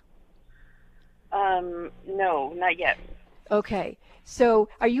 okay? No, not yet. Okay. So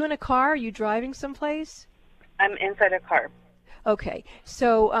are you in a car? Are you driving someplace? I'm inside a car. Okay.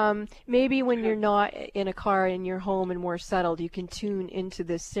 So maybe when you're not in a car in your home and more settled, you can tune into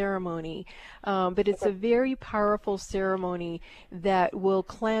this ceremony. But it's a very powerful ceremony that will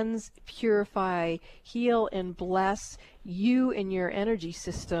cleanse, purify, heal, and bless you and your energy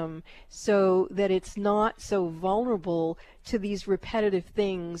system so that it's not so vulnerable to these repetitive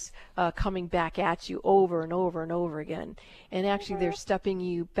things coming back at you over and over and over again. And actually they're stepping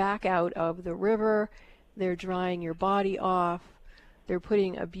you back out of the river. They're drying your body off. They're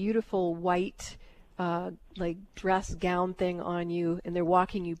putting a beautiful white like dress gown thing on you, and they're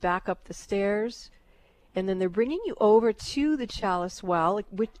walking you back up the stairs. And then they're bringing you over to the Chalice Well,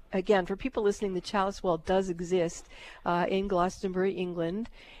 which, again, for people listening, the Chalice Well does exist in Glastonbury, England.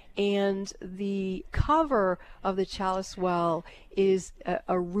 And the cover of the Chalice Well is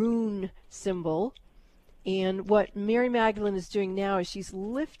a rune symbol. And what Mary Magdalene is doing now is she's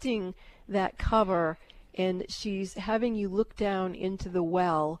lifting that cover, and she's having you look down into the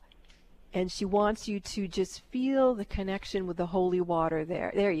well, and she wants you to just feel the connection with the holy water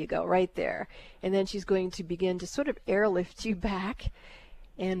there. There you go, right there. And then she's going to begin to sort of airlift you back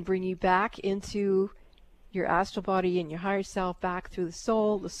and bring you back into your astral body and your higher self, back through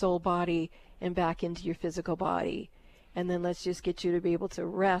the soul body, and back into your physical body. And then let's just get you to be able to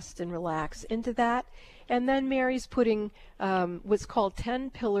rest and relax into that. And then Mary's putting what's called 10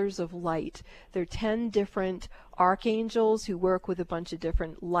 pillars of light. They're 10 different archangels who work with a bunch of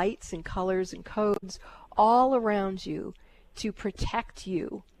different lights and colors and codes all around you to protect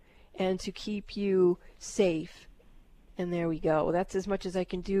you and to keep you safe. And there we go. That's as much as I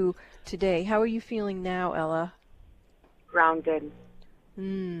can do today. How are you feeling now, Ella? Grounded.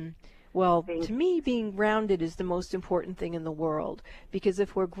 Well, to me, being grounded is the most important thing in the world, because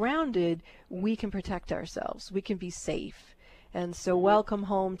if we're grounded, we can protect ourselves. We can be safe. And so welcome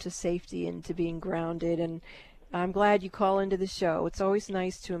home to safety and to being grounded. And I'm glad you call into the show. It's always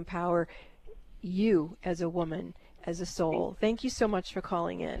nice to empower you as a woman, as a soul. Thank you so much for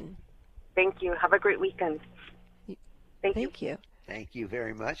calling in. Thank you. Have a great weekend. Thank you. Thank you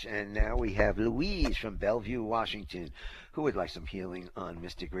very much. And now we have Louise from Bellevue, Washington, who would like some healing on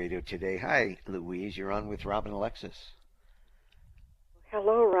Mystic Radio today. Hi, Louise. You're on with Robin Alexis.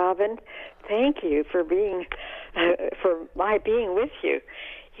 Hello, Robin. Thank you for being with you.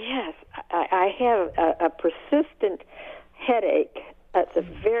 Yes, I have a persistent headache. It's a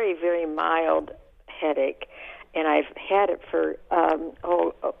very, very mild headache, and I've had it for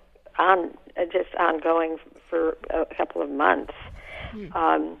just ongoing for a couple of months.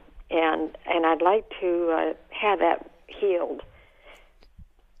 And I'd like to have that healed.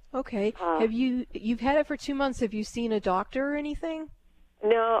 Okay. You've had it for 2 months. Have you seen a doctor or anything?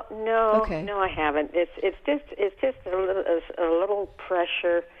 No, Okay. no, I haven't. It's just a little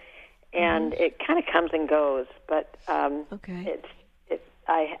pressure, and it kind of comes and goes. But okay.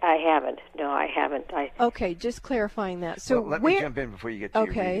 I haven't. No, I haven't. Okay, just clarifying that. So let me jump in before you get to your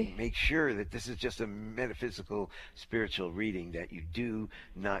reading. Okay. Make sure that this is just a metaphysical, spiritual reading, that you do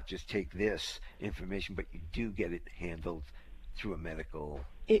not just take this information, but you do get it handled through a medical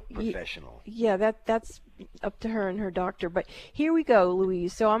professional. Yeah, that's up to her and her doctor. But here we go,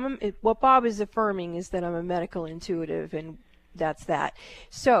 Louise. So what Bob is affirming is that I'm a medical intuitive, and that's that.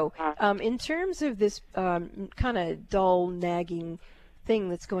 So in terms of this kind of dull, nagging thing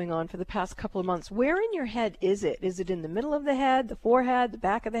that's going on for the past couple of months, where in your head is it? Is it in the middle of the head, the forehead, the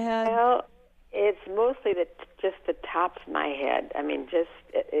back of the head? Well, it's mostly just the top of my head. I mean,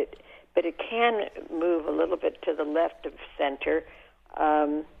 but it can move a little bit to the left of center.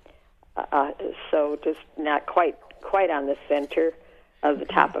 So just not quite on the center of the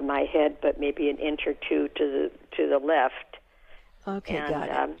top of my head, but maybe an inch or two to the left. Okay, got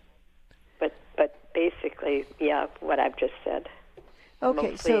it. But basically, yeah, what I've just said.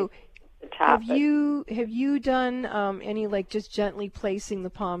 Okay, mostly so the top, have you done any, like, just gently placing the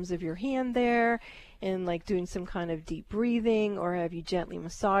palms of your hand there and like doing some kind of deep breathing, or have you gently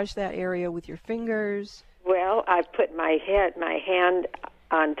massaged that area with your fingers? Well, I've put my hand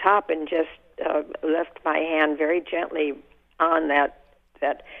on top and just left my hand very gently on that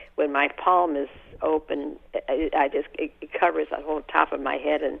that when my palm is open, it covers the whole top of my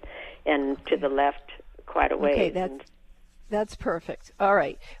head and to the left quite a ways. Okay, that's perfect. All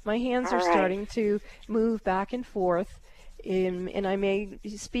right. My hands are starting to move back and forth, and I may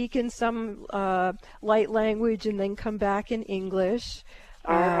speak in some light language and then come back in English.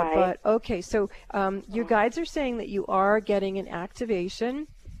 All right. But, okay, so your guides are saying that you are getting an activation.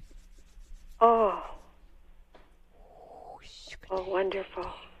 Oh, wonderful.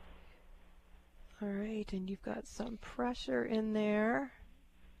 All right, and you've got some pressure in there.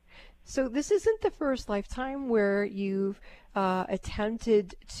 So this isn't the first lifetime where you've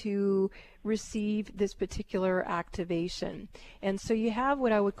attempted to receive this particular activation. And so you have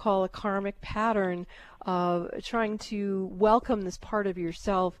what I would call a karmic pattern of trying to welcome this part of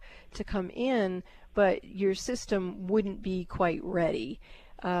yourself to come in, but your system wouldn't be quite ready.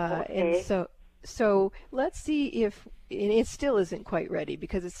 And so let's see if, and it still isn't quite ready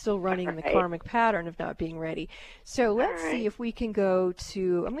because it's still running the karmic pattern of not being ready. So let's see if we can go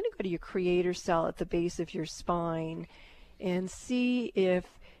to, I'm going to go to your creator cell at the base of your spine and see if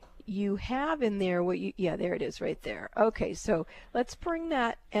you have in there what you, yeah, there it is right there. Okay, so let's bring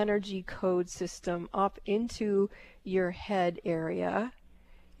that energy code system up into your head area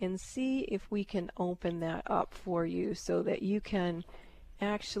and see if we can open that up for you so that you can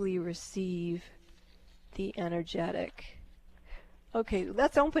actually receive the energetic. Okay,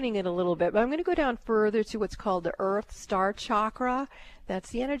 that's opening it a little bit, but I'm going to go down further to what's called the Earth Star Chakra. That's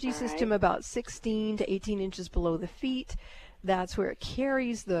the energy system about 16 to 18 inches below the feet. That's where it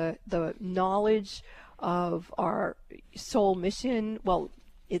carries the knowledge of our soul mission. Well,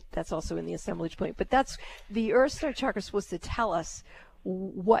 that's also in the assemblage point, but that's the Earth Star Chakra is supposed to tell us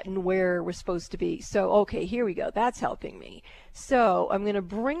what and where we're supposed to be. So, okay, here we go. That's helping me. So I'm going to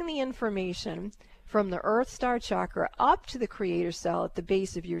bring the information from the Earth Star Chakra up to the creator cell at the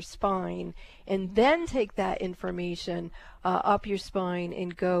base of your spine, and then take that information up your spine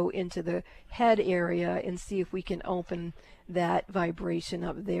and go into the head area and see if we can open that vibration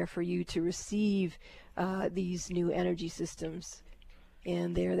up there for you to receive these new energy systems.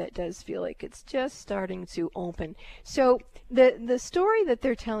 And there, that does feel like it's just starting to open. So the story that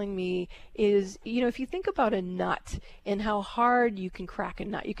they're telling me is, you know, if you think about a nut and how hard you can crack a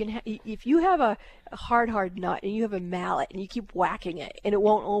nut, you can if you have a hard nut and you have a mallet and you keep whacking it and it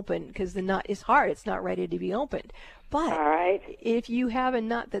won't open because the nut is hard, it's not ready to be opened. But if you have a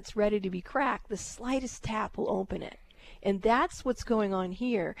nut that's ready to be cracked, the slightest tap will open it. And that's what's going on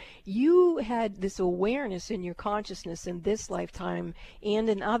here. You had this awareness in your consciousness in this lifetime and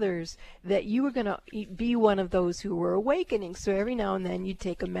in others that you were going to be one of those who were awakening. So every now and then you'd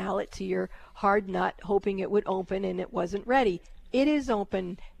take a mallet to your hard nut, hoping it would open, and it wasn't ready. It is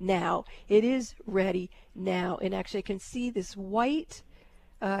open now. It is ready now. And actually I can see this white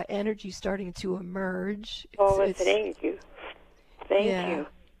energy starting to emerge. Thank you. Thank you.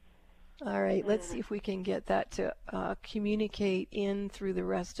 All right, let's see if we can get that to communicate in through the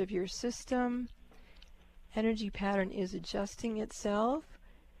rest of your system. Energy pattern is adjusting itself.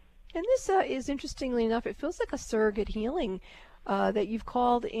 And this is, interestingly enough, it feels like a surrogate healing that you've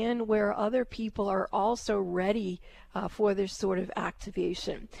called in where other people are also ready for this sort of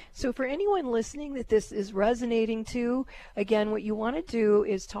activation. So for anyone listening that this is resonating to, again, what you want to do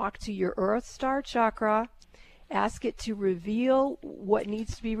is talk to your Earth Star Chakra. Ask it to reveal what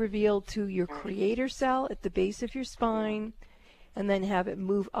needs to be revealed to your creator cell at the base of your spine, and then have it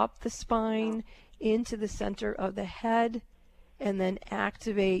move up the spine into the center of the head, and then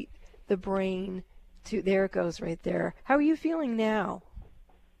activate the brain to, there it goes right there. How are you feeling now?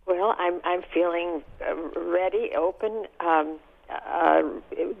 Well, I'm feeling ready, open,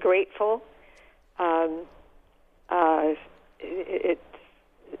 grateful. I'm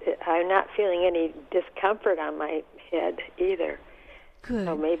not feeling any discomfort on my head either. Good.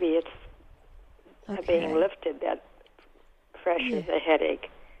 So maybe it's being lifted, that pressure, the headache.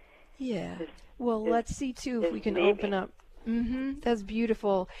 Yeah. Well, let's see, too, if we can open up. That's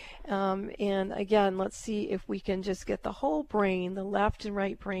beautiful. And again, let's see if we can just get the whole brain, the left and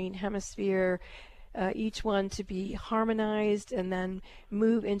right brain hemisphere, each one to be harmonized, and then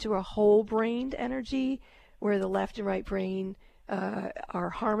move into a whole-brained energy where the left and right brain are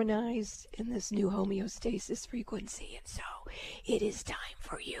harmonized in this new homeostasis frequency. And so it is time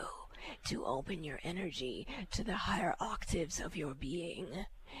for you to open your energy to the higher octaves of your being.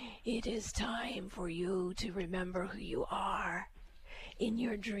 It is time for you to remember who you are. In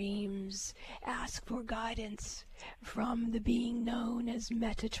your dreams, ask for guidance from the being known as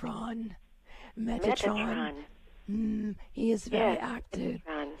Metatron. Metatron. He is very active.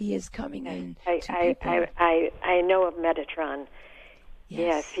 Metatron. He is coming in. I know of Metatron.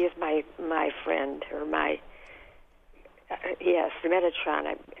 Yes, he is my friend, or my, yes,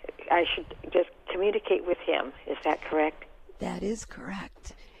 Metatron. I should just communicate with him. Is that correct? That is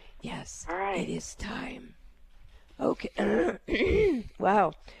correct. Yes. All right. It is time. Okay.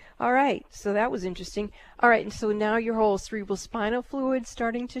 Wow. All right. So that was interesting. All right. And so now your whole cerebral spinal fluid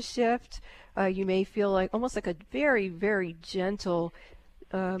starting to shift. You may feel like almost like a very, very gentle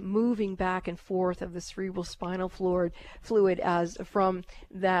moving back and forth of the cerebral spinal fluid as from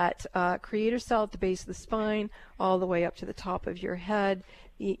that creator cell at the base of the spine all the way up to the top of your head.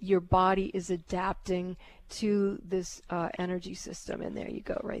 Your body is adapting to this energy system, and there you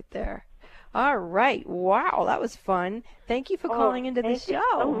go right there. All right. Wow, that was fun. Thank you for calling into the show. Thank you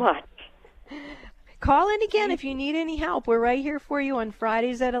so much. Call in again if you need any help. We're right here for you on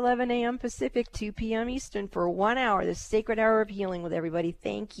Fridays at 11 a.m. Pacific, 2 p.m. Eastern for 1 hour, the sacred hour of healing with everybody.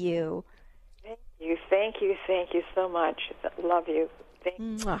 Thank you. Thank you so much. Love you. Thank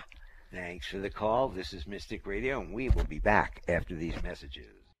you. Thanks for the call. This is Mystic Radio, and we will be back after these messages.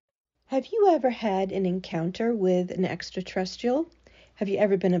 Have you ever had an encounter with an extraterrestrial? Have you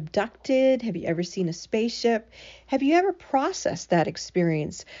ever been abducted? Have you ever seen a spaceship? Have you ever processed that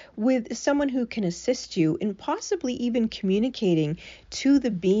experience with someone who can assist you in possibly even communicating to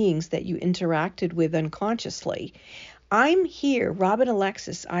the beings that you interacted with unconsciously? I'm here, Robin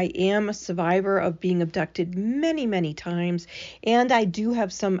Alexis. I am a survivor of being abducted many, many times, and I do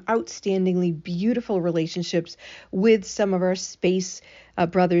have some outstandingly beautiful relationships with some of our space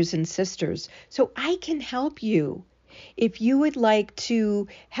brothers and sisters. So I can help you. If you would like to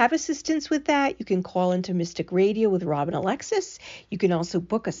have assistance with that, you can call into Mystic Radio with Robin Alexis. You can also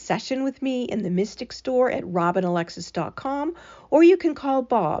book a session with me in the Mystic Store at robinalexis.com, or you can call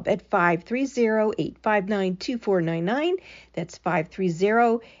Bob at 530-859-2499. That's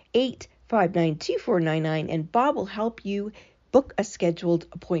 530-859-2499, and Bob will help you book a scheduled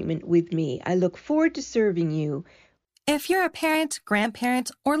appointment with me. I look forward to serving you. If you're a parent,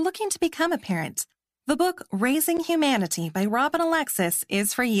 grandparent, or looking to become a parent, the book Raising Humanity by Robin Alexis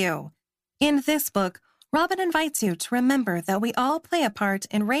is for you. In this book, Robin invites you to remember that we all play a part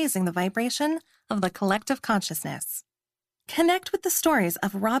in raising the vibration of the collective consciousness. Connect with the stories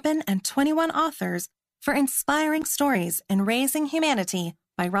of Robin and 21 authors for inspiring stories in Raising Humanity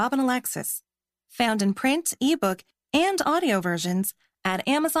by Robin Alexis, found in print, ebook, and audio versions at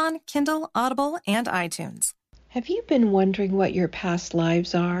Amazon, Kindle, Audible, and iTunes. Have you been wondering what your past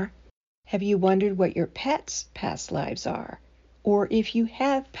lives are? Have you wondered what your pets' past lives are? Or if you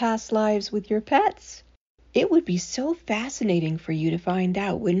have past lives with your pets? It would be so fascinating for you to find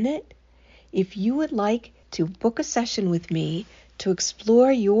out, wouldn't it? If you would like to book a session with me to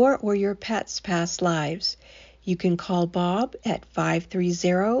explore your or your pet's past lives, you can call Bob at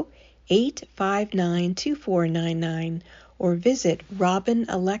 530-859-2499 or visit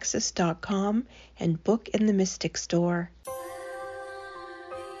robinalexis.com and book in the Mystic Store.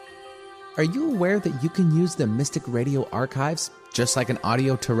 Are you aware that you can use the Mystic Radio archives just like an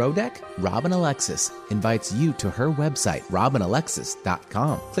audio tarot deck? Robin Alexis invites you to her website,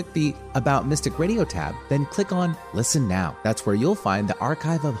 robinalexis.com. Click the About Mystic Radio tab, then click on Listen Now. That's where you'll find the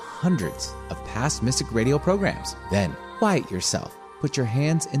archive of hundreds of past Mystic Radio programs. Then quiet yourself. Put your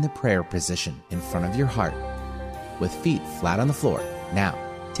hands in the prayer position in front of your heart with feet flat on the floor. Now,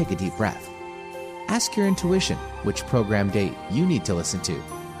 take a deep breath. Ask your intuition which program date you need to listen to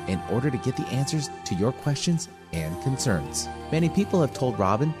in order to get the answers to your questions and concerns. Many people have told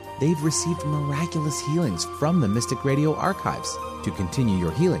Robin they've received miraculous healings from the Mystic Radio archives. To continue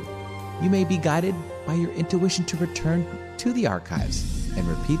your healing, you may be guided by your intuition to return to the archives and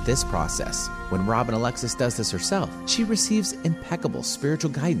repeat this process. When Robin Alexis does this herself, she receives impeccable spiritual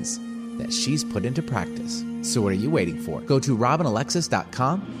guidance that she's put into practice. So what are you waiting for? Go to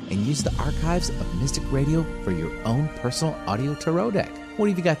robinalexis.com and use the archives of Mystic Radio for your own personal audio tarot deck. What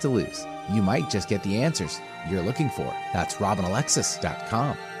have you got to lose? You might just get the answers you're looking for. That's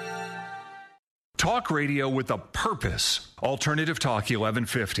robinalexis.com. Talk radio with a purpose. Alternative Talk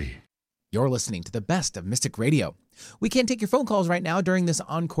 1150. You're listening to the best of Mystic Radio. We can't take your phone calls right now during this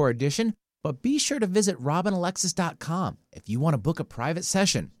encore edition, but be sure to visit robinalexis.com if you want to book a private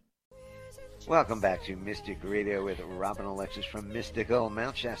session. Welcome back to Mystic Radio with Robin Alexis from mystical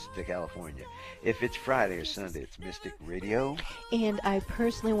Mount Shasta, California. If it's Friday or Sunday, it's Mystic Radio. And I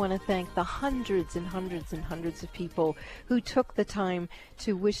personally want to thank the hundreds and hundreds and hundreds of people who took the time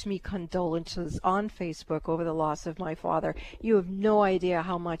to wish me condolences on Facebook over the loss of my father. You have no idea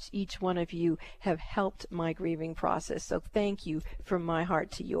how much each one of you have helped my grieving process. So thank you from my heart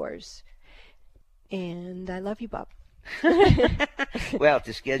to yours. And I love you, Bob. Well,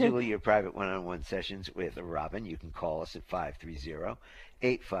 to schedule your private one-on-one sessions with Robin, you can call us at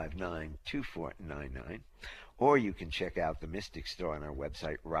 530-859-2499, or you can check out the Mystic Store on our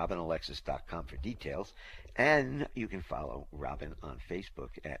website, robinalexis.com, for details, and you can follow Robin on Facebook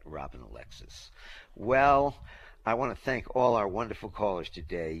at Robin Alexis. Well, I want to thank all our wonderful callers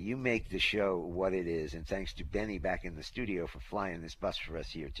today. You make the show what it is, and thanks to Benny back in the studio for flying this bus for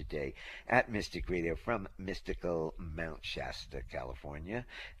us here today at Mystic Radio from mystical Mount Shasta, California.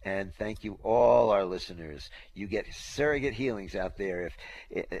 And thank you all our listeners. You get surrogate healings out there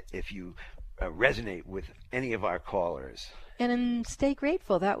if you resonate with any of our callers. And stay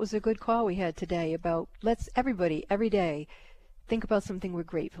grateful. That was a good call we had today about let's everybody every day think about something we're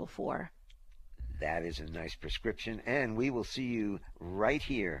grateful for. That is a nice prescription, and we will see you right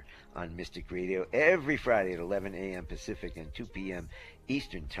here on Mystic Radio every Friday at 11 a.m. Pacific and 2 p.m.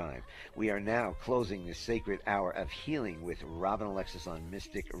 Eastern Time. We are now closing this sacred hour of healing with Robin Alexis on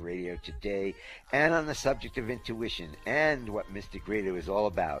Mystic Radio today, and on the subject of intuition and what Mystic Radio is all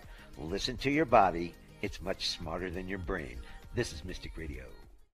about. Listen to your body. It's much smarter than your brain. This is Mystic Radio.